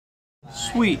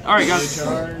Sweet. Alright guys,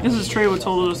 this is Trey with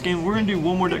Total This Game. We're going to do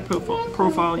one more deck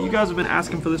profile. You guys have been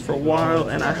asking for this for a while,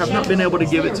 and I have not been able to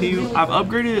give it to you. I've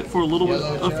upgraded it for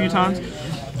a few times,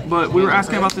 but we were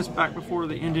asking about this back before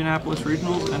the Indianapolis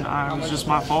Regionals, and it was just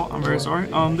my fault. I'm very sorry.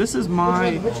 This is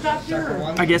my,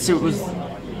 I guess it was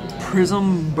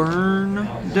Prism Burn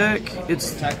deck.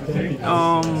 It's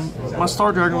my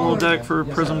Star Dragon World deck for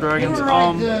Prism Dragons.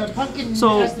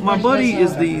 So my buddy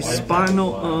is the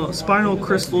Spinal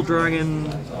Crystal Dragon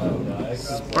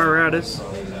Spiratus.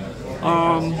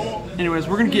 Anyways,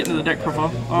 we're gonna get into the deck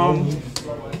profile.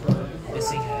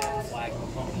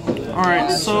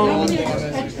 Alright, so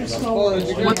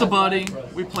with the buddy,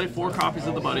 we play 4 copies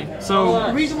of the buddy. So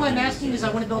the reason why I'm asking is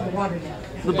I want to build the water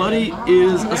deck. The buddy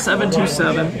is a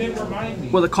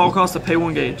 7/2/7 with a call cost to pay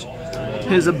 1 gauge.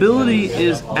 His ability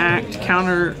is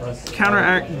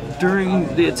counteract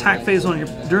during the attack phase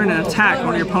during an attack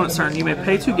on your opponent's turn. You may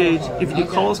pay 2 gauge if you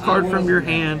call this card from your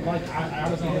hand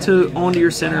onto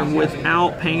your center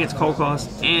without paying its call cost,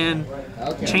 and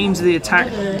change the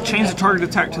target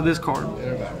attack to this card.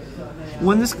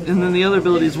 And then the other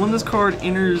ability is when this card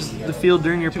enters the field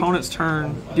during your opponent's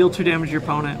turn, deal 2 damage to your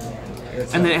opponent.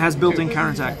 And then it has built-in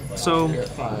counterattack. So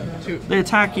they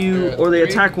attack you, or they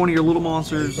attack one of your little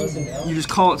monsters. You just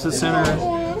call it to the center.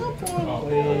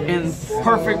 In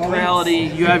perfect reality,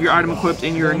 you have your item equipped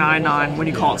and you're a 9/9 when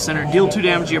you call it center. Deal 2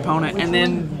 damage to your opponent, and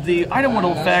then the item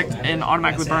will affect and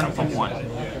automatically burn him from 1.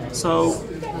 So,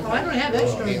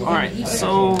 alright,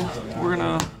 so we're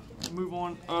gonna move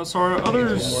on. So our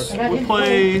others would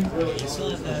play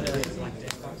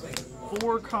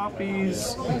 4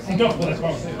 copies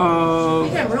of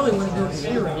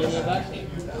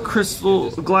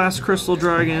Glass Crystal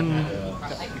Dragon.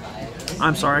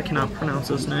 I'm sorry, I cannot pronounce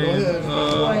this name.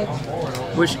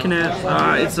 Wishkinet.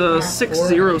 It's a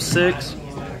 6/06.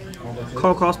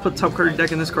 Call cost, put top card of your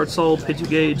deck in this card sold, pay 2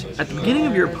 gauge. At the beginning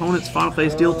of your opponent's final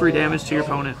phase, deal 3 damage to your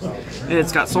opponent. And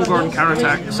it's got Soul Guard and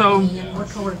counterattack. So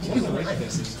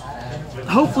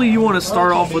hopefully you want to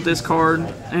start off with this card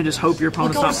and just hope your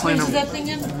opponent's not playing a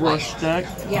rush deck.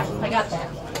 Yeah, I got that.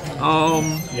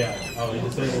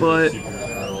 But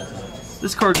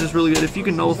this card's just really good if you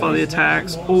can nullify the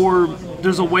attacks, or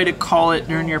there's a way to call it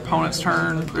during your opponent's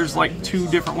turn. There's like 2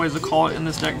 different ways to call it in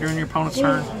this deck during your opponent's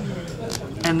turn.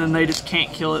 And then they just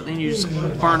can't kill it, then you just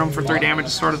burn them for 3 damage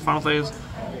to start the final phase.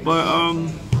 But we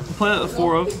play that with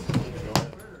 4 of.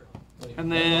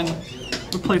 And then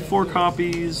we play 4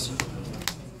 copies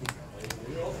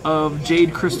of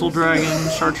Jade Crystal Dragon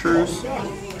Chartreuse.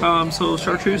 So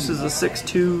Chartreuse is a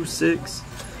 6/2/6.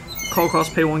 Call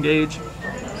cost, pay 1 gauge.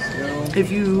 If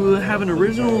you have an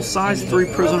original size 3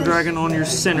 Prism Dragon on your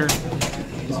center,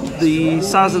 the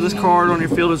size of this card on your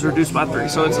field is reduced by 3.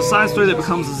 So it's a size 3 that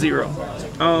becomes a 0.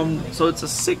 So it's a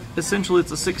essentially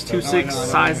it's a 6/2/6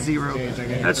 size 0.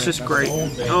 That's just great.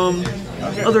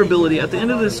 Other ability, at the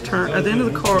end of this turn, at the end of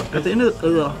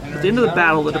the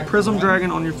battle, that a Prism Dragon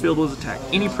on your field was attacked.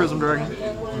 Any Prism Dragon.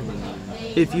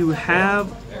 If you have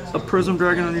a Prism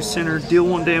Dragon on your center, deal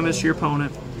 1 damage to your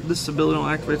opponent. This ability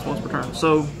only activates once per turn.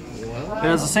 So it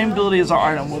has the same ability as our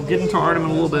item. We'll get into our item in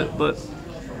a little bit, but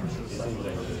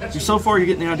so far you're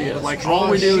getting the idea. Like, all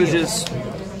we do is just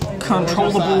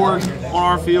control the board on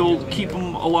our field, keep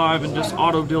them alive, and just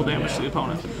auto deal damage to the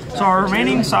opponent. So our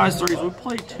remaining size 3s, we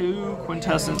play 2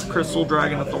 Quintessence Crystal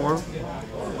Dragon Athora.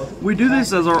 We do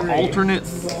this as our alternate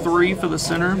 3 for the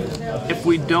center. If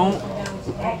we don't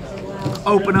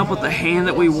open up with the hand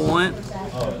that we want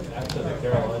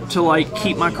to like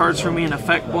keep my cards from being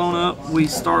effect blown up, we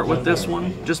start with this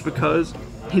one just because.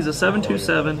 He's a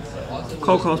 7/2/7.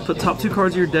 Call cost, put top 2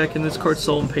 cards of your deck in this card's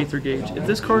soul and pay 3 gauge. If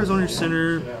this card is on your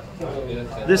center,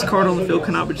 this card on the field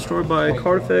cannot be destroyed by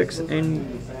card effects, and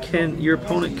your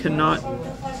opponent cannot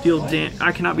deal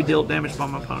I cannot be dealt damage by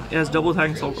my opponent. It has double attack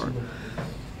and Soul Guard.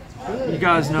 You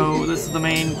guys know this is the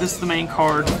main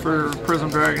card for Prism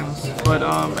Dragons, but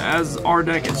as our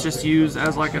deck, it's just used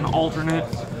as like an alternate.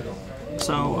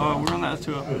 So we're on that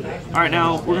too. All right,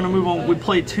 now we're gonna move on. We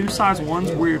play 2 size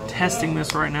 1s. We're testing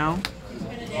this right now.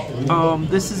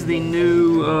 This is the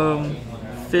new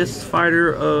Fist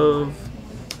Fighter of.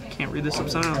 I can't read this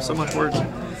upside down. So much words.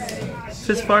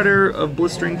 Fist Fighter of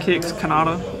Blistering Kicks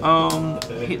Kanata.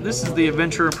 This is the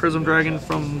Adventure Prism Dragon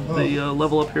from the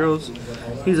Level Up Heroes.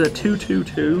 He's a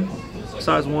 2/2/2,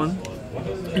 size 1.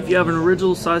 If you have an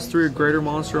original size 3 or greater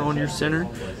monster on your center,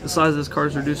 the size of this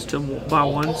card is reduced by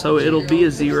 1, so it'll be a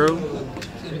 0.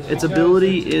 Its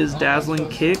ability is Dazzling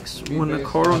Kicks. When the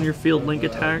card on your field link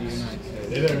attacks,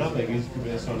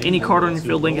 any card on your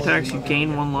field link attacks, you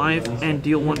gain 1 life and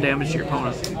deal 1 damage to your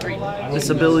opponent. This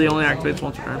ability only activates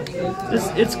once per turn.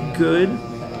 It's good.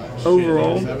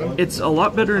 overall, it's a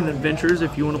lot better in adventures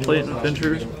if you want to play it in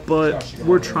adventures, but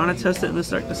we're trying to test it in this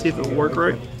deck to see if it will work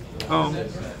right.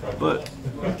 But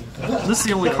this is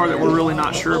the only card that we're really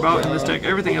not sure about in this deck.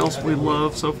 Everything else we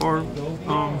love so far.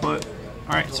 But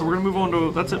alright, so we're gonna move on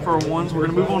to, that's it for our ones. We're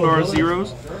gonna move on to our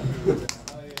zeros.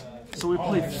 So we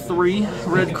played 3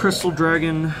 Red Crystal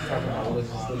Dragon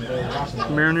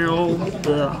Marinol.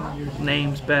 The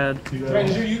name's bad.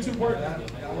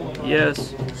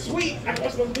 Yes. Sweet.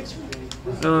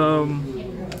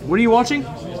 What are you watching?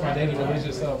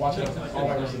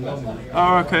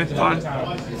 Oh, okay, fine.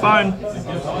 Fine.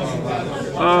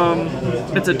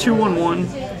 It's a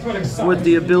 2/1/1 with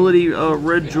the ability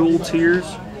Red Jewel Tears.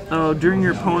 During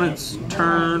your opponent's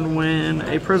turn, when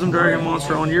a Prism Dragon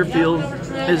monster on your field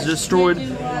is destroyed,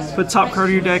 put top card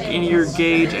of your deck into your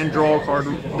gauge and draw a card.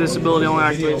 This ability only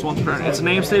activates once per turn. It's a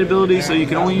name state ability, so you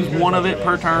can only use one of it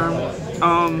per turn.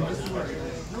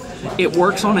 It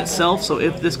works on itself, so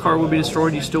if this card would be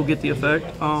destroyed, you still get the effect.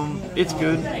 It's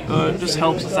good. It just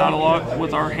helps us out a lot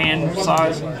with our hand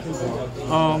size.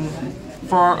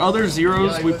 For our other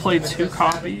zeros, we played 2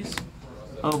 copies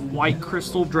of White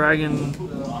Crystal Dragon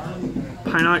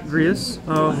Pinot Gris.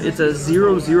 It's a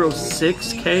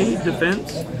 006k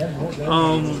defense.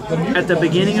 At the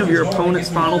beginning of your opponent's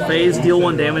final phase, deal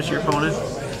 1 damage to your opponent.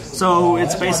 So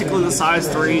it's basically the size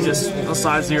 3, just a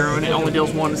size 0, and it only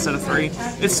deals 1 instead of 3.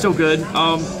 It's still good.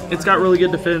 It's got really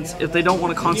good defense. If they don't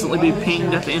want to constantly be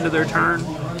pinged at the end of their turn,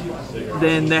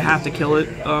 then they have to kill it.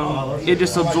 It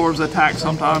just absorbs attack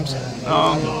sometimes.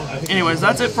 Anyways,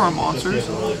 that's it for our monsters.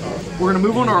 We're going to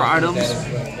move on to our items.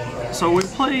 So we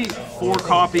play 4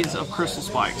 copies of Crystal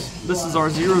Spikes. This is our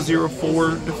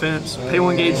 004 defense. Pay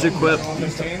 1 gauge to equip.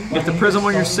 If the prism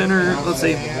on your center, let's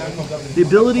see, the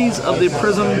abilities of the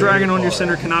Prism Dragon on your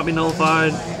center cannot be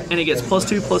nullified, and it gets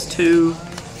 +2/+2,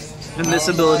 and this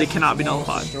ability cannot be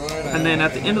nullified. And then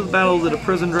at the end of the battle that a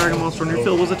Prism Dragon monster on your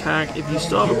field was attacked, if you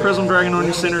still have a Prism Dragon on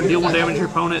your center, deal 1 damage to your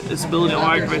opponent, this ability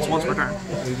only activates once per turn.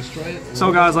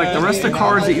 So guys, like the rest of the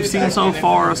cards that you've seen so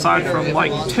far, aside from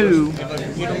like 2,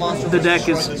 the deck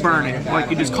is burning. Like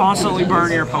you just constantly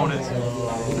burn your opponent.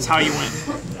 That's how you win.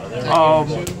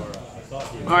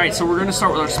 Alright, so we're going to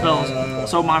start with our spells.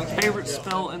 So my favorite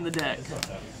spell in the deck,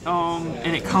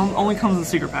 and it only comes in the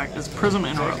secret pack, is Prism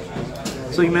Interrupt.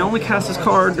 So you may only cast this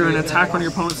card during an attack on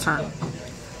your opponent's turn.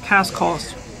 Cast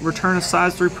cost, return a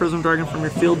size 3 Prism Dragon from your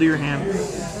field to your hand.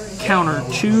 Counter,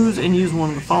 choose and use one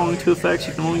of the following 2 effects.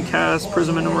 You can only cast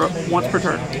Prism Interrupt once per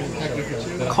turn.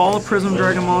 Call a Prism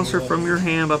Dragon monster from your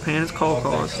hand by paying its call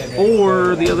cost.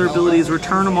 Or the other ability is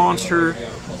return a monster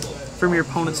from your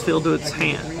opponent's field to its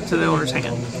hand, to the owner's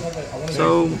hand.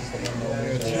 So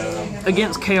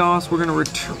against Chaos, we're going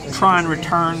to try and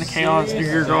return the Chaos to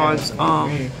your gods.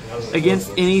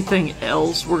 Against anything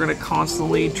else, we're going to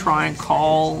constantly try and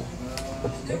call.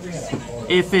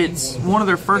 If it's one of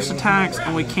their first attacks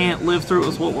and we can't live through it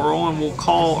with what we're on, we'll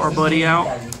call our buddy out.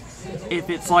 If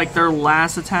it's like their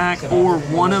last attack or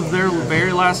one of their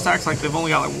very last attacks, like they've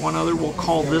only got like one other, we'll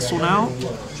call this one out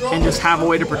and just have a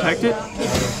way to protect it.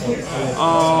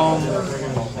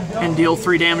 And deal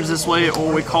 3 damage this way,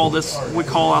 or we call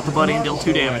out the buddy and deal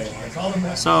 2 damage.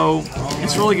 So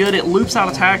it's really good. It loops out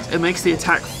attacks. It makes the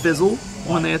attack fizzle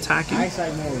when they attack you,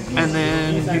 and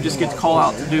then you just get to call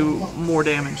out to do more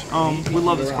damage. We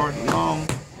love this card.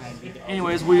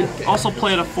 Anyways, we also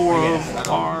played a 4 of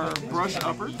our Brush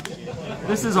Upper.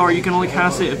 This is our, you can only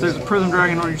cast it if there's a Prism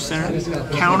Dragon on your center.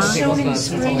 Counter,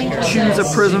 choose a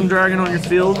Prism Dragon on your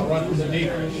field.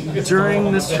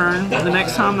 During this turn, the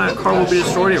next time that card will be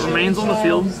destroyed, it remains on the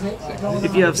field.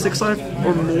 If you have 6 life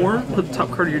or more, put the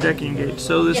top card of your deck in gauge.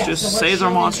 So this just saves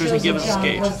our monsters and gives us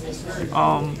gauge.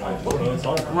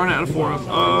 Run out of 4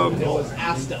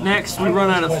 of. Next, we run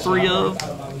out of 3 of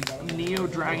Neo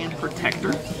Dragon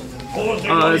Protector.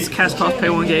 It's cast cost, pay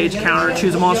 1 gauge, counter,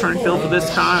 choose a monster on your field for this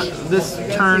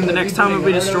turn. The next time it will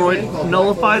be destroyed,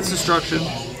 nullify its destruction.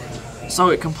 So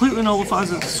it completely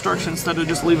nullifies its destruction instead of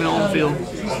just leaving it on the field.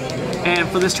 And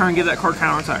for this turn, give that card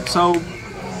counterattack. So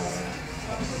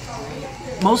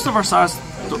most of our size,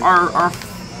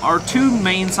 our 2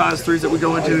 main size 3s that we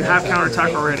go into have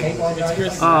counterattack already.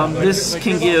 This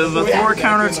can give a Athora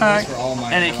counterattack,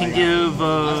 and it can give.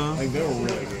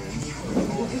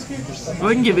 Well,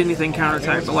 it can give anything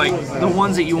counterattack, but like the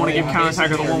ones that you want to give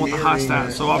counterattack are the one with the high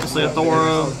stats. So obviously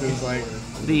Athora,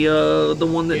 the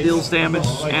one that deals damage,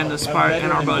 and the Spire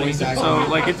and our Buddy. So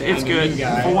like it's good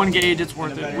for 1 gauge. It's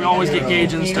worth it. We always get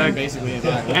gauge in this deck.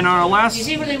 And our last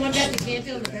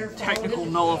technical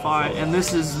nullify, and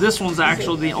this one's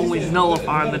actually the only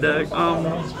nullify in the deck.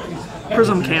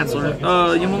 Prism Canceller.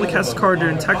 You only cast a card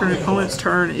during attack on your opponent's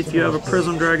turn if you have a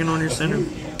Prism Dragon on your center.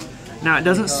 Now it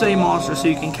doesn't say monster, so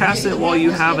you can cast it while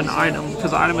you have an item,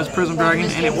 because the item is Prism Dragon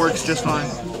and it works just fine.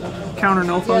 Counter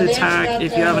nullify the attack.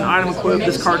 If you have an item equipped,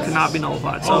 this card cannot be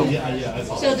nullified. So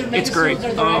it's great.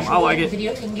 I like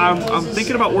it. I'm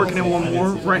thinking about working in one more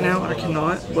right now. I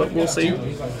cannot, but we'll see.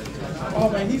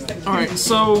 Alright,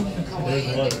 so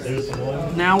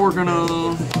now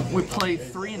we play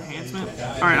 3 enhancement.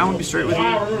 Alright, I'm gonna be straight with you.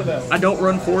 I don't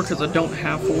run 4 because I don't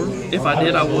have 4. If I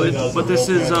did, I would. But this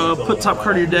is put top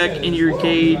card of your deck in your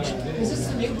gauge.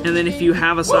 And then if you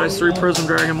have a size 3 Prism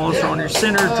Dragon monster on your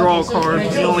center, draw a card.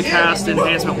 You only cast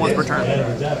enhancement once per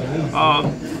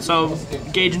turn. So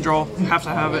gauge and draw, have to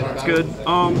have it. It's good.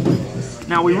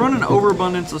 Now we run an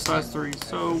overabundance of size 3.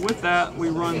 So with that, we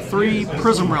run 3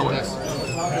 Prism Relics.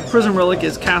 Prism Relic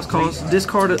is cast cost.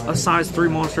 Discard a size 3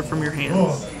 monster from your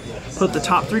hand. Put the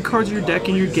top 3 cards of your deck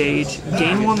in your gauge.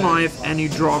 Gain 1 life, and you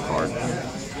draw a card.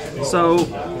 So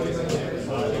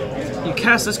you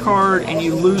cast this card and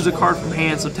you lose a card from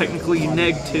hand, so technically you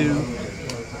neg 2,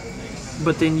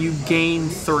 but then you gain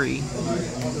 3.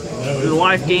 The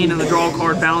life gain and the draw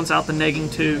card balance out the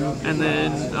negging 2, and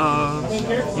then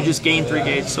you just gain 3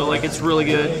 gauge, so like it's really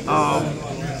good.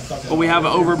 But we have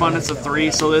an overabundance of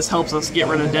 3, so this helps us get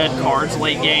rid of dead cards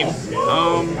late game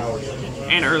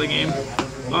and early game.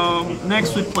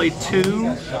 Next we play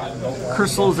 2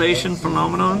 Crystallization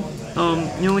Phenomenon.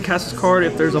 You only cast this card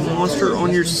if there's a monster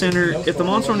on your center. If the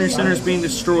monster on your center is being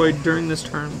destroyed during this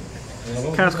turn.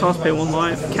 Cast cost, pay 1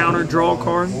 life, counter, draw a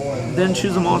card, then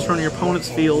choose a monster on your opponent's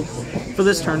field. For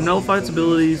this turn, nullify its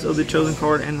abilities of the chosen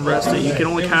card and rest it. You can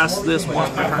only cast this once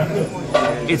per turn.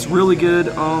 It's really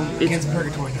good.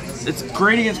 It's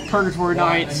great against Purgatory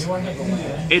Knights.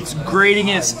 It's great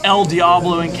against El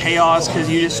Diablo and Chaos because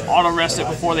you just auto rest it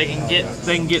before they can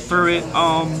get through it.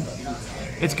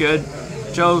 It's good.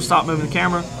 Joe, stop moving the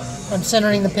camera. I'm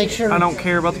centering the picture. I don't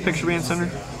care about the picture being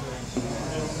centered.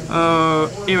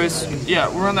 Anyways, yeah,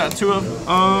 we run that 2 of.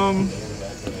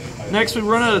 Next, we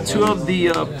run out of 2 of the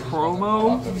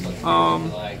promo.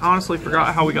 I honestly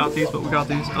forgot how we got these, but we got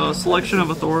these. Selection of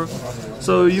Athora.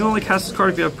 So you only cast this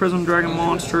card if you have Prism Dragon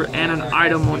monster and an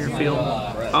item on your field.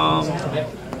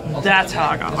 That's how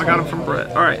I got them. I got them from Brett.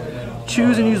 All right.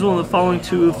 Choose and use one of the following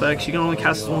 2 effects. You can only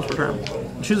cast this once per turn.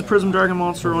 Choose a Prism Dragon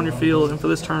monster on your field, and for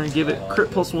this turn, give it crit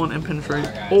 +1 and penetrate.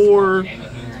 Or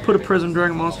put a Prism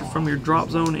Dragon monster from your drop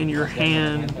zone in your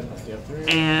hand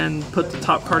and put the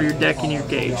top card of your deck in your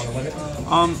gauge.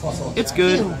 It's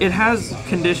good. It has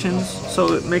conditions,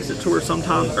 so it makes it to where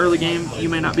sometimes early game you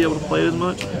may not be able to play it as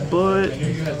much, but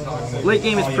late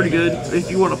game is pretty good. If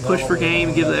you want to push for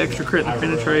game, give the extra crit and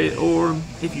penetrate, or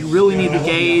if you really need the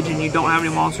gauge and you don't have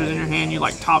any monsters in your hand, you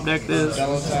like top deck this,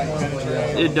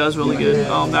 it does really good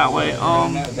that way.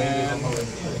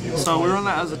 So we run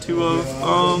that as a 2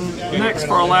 of. Next,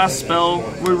 for our last spell,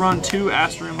 we run 2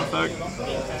 Astrium effect.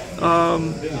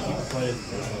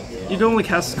 You can only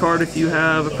cast this card if you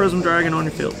have a Prism Dragon on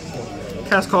your field.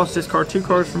 Cast cost, discard 2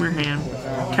 cards from your hand.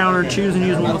 Counter, choose and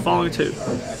use one of the following 2.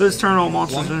 This turn, all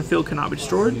monsters in the field cannot be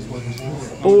destroyed.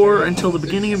 Or until the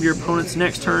beginning of your opponent's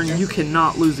next turn, you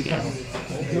cannot lose the game.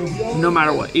 No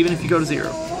matter what, even if you go to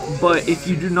 0. But if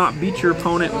you do not beat your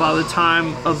opponent by the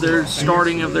time of their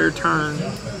starting of their turn,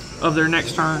 of their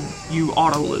next turn, you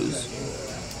auto lose.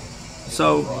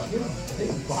 So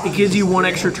it gives you 1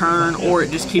 extra turn, or it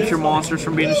just keeps your monsters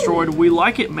from being destroyed. We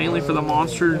like it mainly for the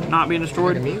monster not being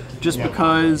destroyed, just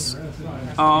because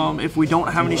if we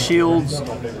don't have any shields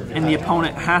and the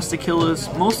opponent has to kill us,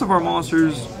 most of our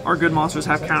monsters, our good monsters,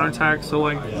 have counterattack, so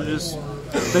like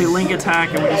they link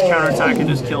attack and we just counterattack and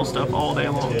just kill stuff all day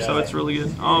long. So it's really good.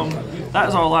 That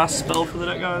is our last spell for the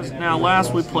deck, guys. Now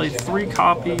last we played 3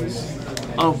 copies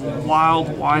of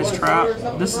Wild Wise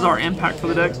Trap. This is our impact for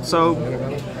the deck. So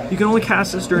you can only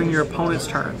cast this during your opponent's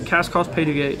turn. Cast cost, pay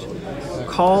 2 gauge.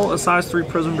 Call a size 3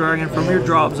 Prism Dragon from your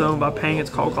drop zone by paying its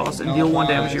call cost and deal 1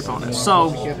 damage to your opponent. So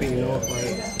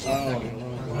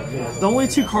the only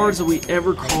 2 cards that we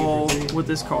ever call with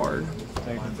this card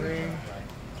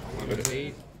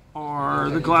are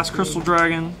the Glass Crystal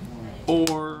Dragon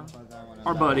or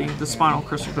our buddy, the Spinal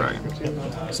Crystal Dragon.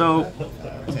 So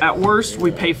at worst, we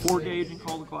pay 4 gauge and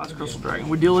call the Glass Crystal Dragon.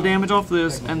 We deal a damage off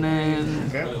this, and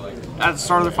then at the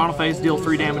start of the final phase, deal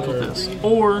 3 damage with this.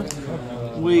 Or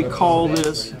we call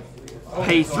this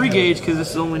pay 3 gauge because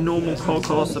this is only normal call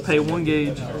cost to pay 1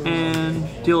 gauge and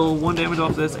deal 1 damage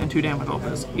off this and 2 damage off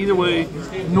this. Either way,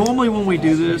 normally when we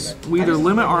do this, we either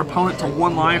limit our opponent to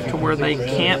 1 life to where they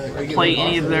can't play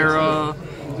any of their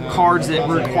cards that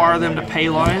require them to pay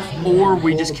life, or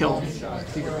we just kill them.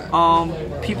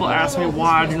 People ask me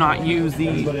why I do not use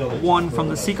the one from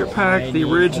the secret pack, the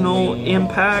original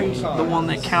Impact, the one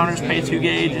that counters pay 2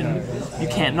 gauge and you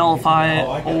can't nullify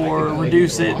it or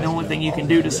reduce it. The only thing you can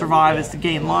do to survive is to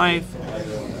gain life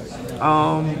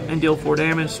and deal 4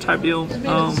 damage type deal.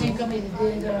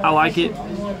 I like it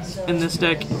in this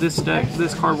deck.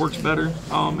 This card works better.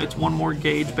 It's 1 more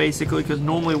gauge basically, because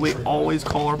normally we always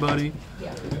call our buddy.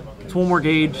 It's 1 more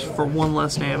gauge for 1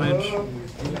 less damage,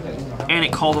 and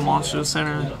it calls the monster to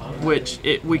center, which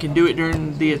we can do it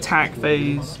during the attack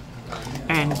phase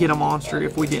and get a monster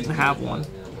if we didn't have one.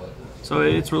 So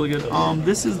it's really good.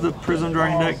 This is the Prism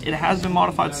Dragon deck. It has been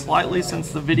modified slightly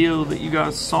since the video that you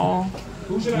guys saw.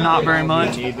 Not very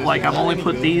much. Like, I've only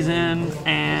put these in,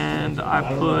 and I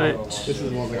put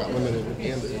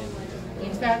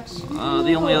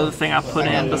the only other thing I put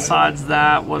in besides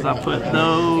that was I put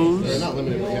those.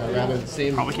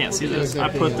 Probably can't see this. I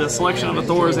put the selection of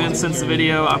Athoras in since the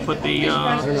video. I put the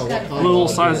little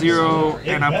size 0,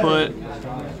 and I put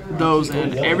those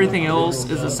in. Everything else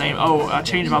is the same. Oh, I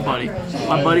changed my buddy.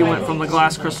 My buddy went from the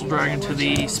Glass Crystal Dragon to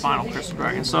the Spinal Crystal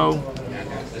Dragon. So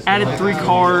added 3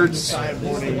 cards.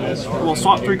 Well,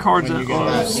 swapped 3 cards,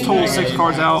 total 6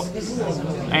 cards out,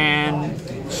 and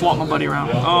swap my buddy around.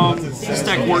 This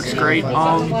deck works great.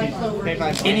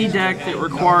 Any deck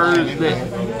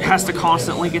that has to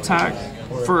constant link attack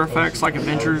for effects like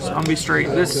Adventures, I'm gonna be straight.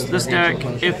 This deck,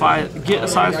 if I get a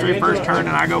size 3 first turn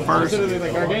and I go first,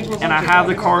 and I have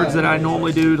the cards that I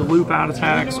normally do to loop out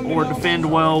attacks or defend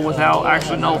well without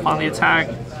actually nullifying the attack,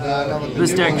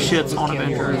 this deck shits on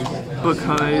Avengers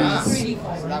because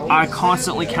I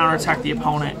constantly counterattack the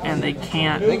opponent and they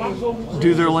can't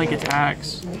do their link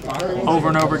attacks over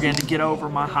and over again to get over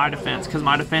my high defense, because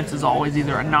my defense is always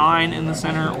either a 9 in the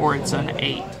center or it's an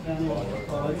 8.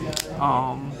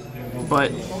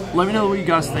 But let me know what you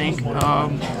guys think.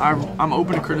 I'm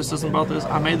open to criticism about this.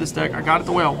 I made this deck. I got it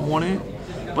the way I want it.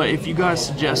 But if you guys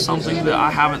suggest something that I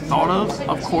haven't thought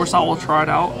of course I will try it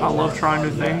out. I love trying new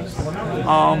things.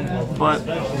 But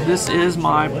this is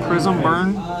my Prism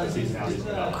Burn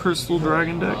Crystal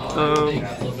Dragon deck.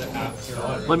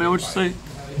 Let me know what you say.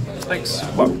 Thanks.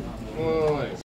 Bye.